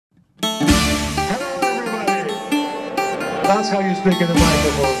That's how you speak in the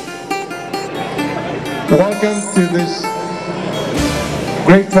microphone. Welcome to this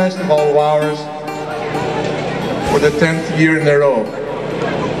great festival of ours for the 10th year in a row.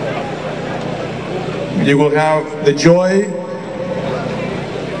 You will have the joy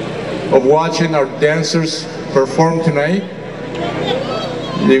of watching our dancers perform tonight.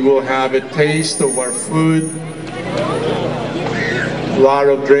 You will have a taste of our food, a lot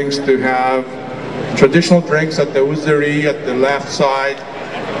of drinks to have, traditional drinks at the Uzery at the left side,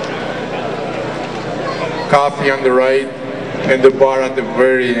 coffee on the right, and the bar at the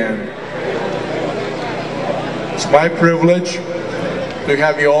very end. It's my privilege to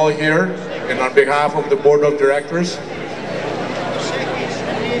have you all here, and on behalf of the Board of Directors,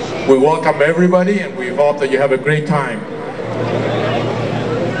 we welcome everybody and we hope that you have a great time.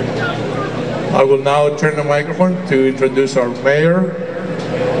 I will now turn the microphone to introduce our Mayor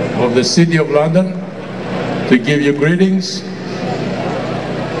of the City of London to give you greetings.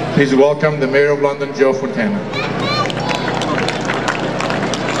 Please welcome the Mayor of London, Joe Fontana.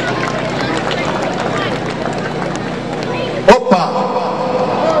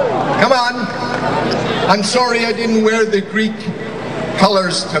 Opa! Come on! I'm sorry I didn't wear the Greek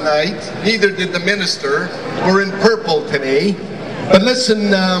colors tonight. Neither did the minister. We're in purple today. But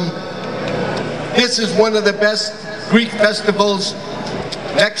listen, this is one of the best Greek festivals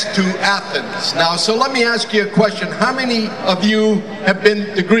next to Athens. Now, so let me ask you a question. How many of you have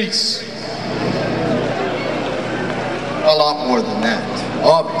been to Greece? A lot more than that,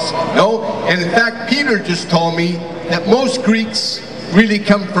 obviously. No? And in fact, Peter just told me that most Greeks really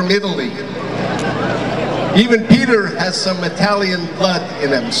come from Italy. Even Peter has some Italian blood in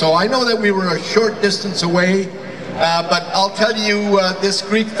him. So I know that we were a short distance away, but I'll tell you, this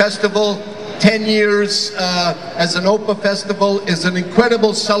Greek festival, 10 years as an OPA festival, is an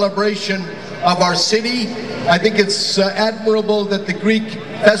incredible celebration of our city. I think it's admirable that the Greek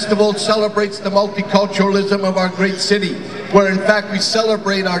festival celebrates the multiculturalism of our great city, where in fact we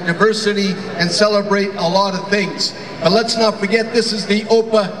celebrate our diversity and celebrate a lot of things. But let's not forget, this is the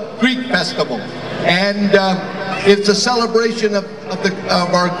OPA Greek Festival. And it's a celebration of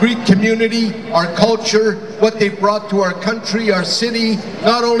our Greek community, our culture, what they've brought to our country, our city,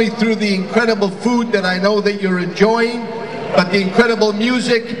 not only through the incredible food that I know that you're enjoying, but the incredible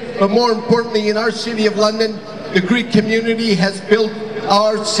music, but more importantly, in our city of London, the Greek community has built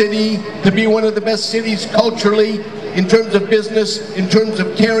our city to be one of the best cities culturally, in terms of business, in terms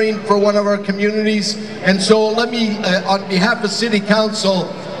of caring for one of our communities. And so let me, on behalf of City Council,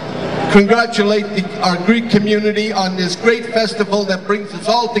 congratulate our Greek community on this great festival that brings us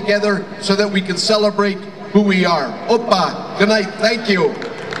all together so that we can celebrate who we are. Opa, good night, thank you.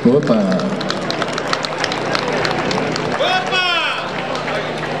 Opa.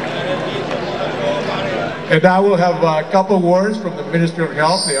 And now we'll have a couple of words from the Minister of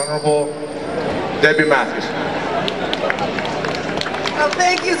Health, the Honorable Debbie Matthews. Well,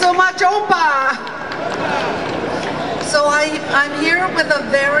 thank you so much, Opa. So I'm here with a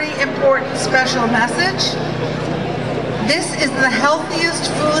very important special message. This is the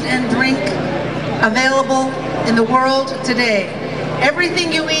healthiest food and drink available in the world today.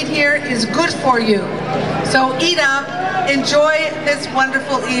 Everything you eat here is good for you. So eat up, enjoy this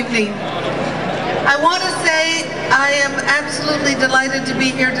wonderful evening. I want to say I am absolutely delighted to be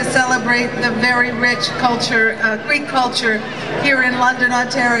here to celebrate the very rich culture, Greek culture here in London,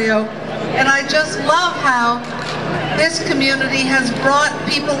 Ontario. And I just love how this community has brought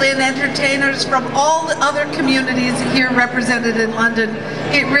people in, entertainers from all the other communities here represented in London.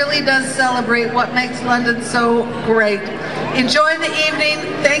 It really does celebrate what makes London so great. Enjoy the evening.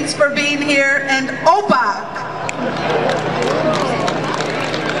 Thanks for being here. And Opa!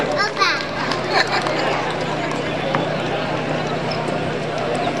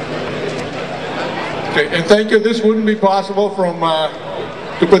 Okay, and thank you. This wouldn't be possible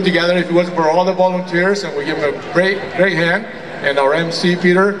to put together if it wasn't for all the volunteers, and we give them a great hand, and our MC,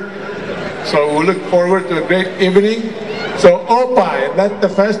 Peter. So we look forward to a great evening. So Opa, and let the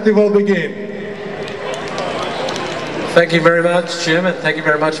festival begin. Thank you very much, Jim, and thank you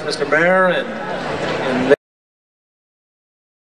very much, Mr. Mayor, and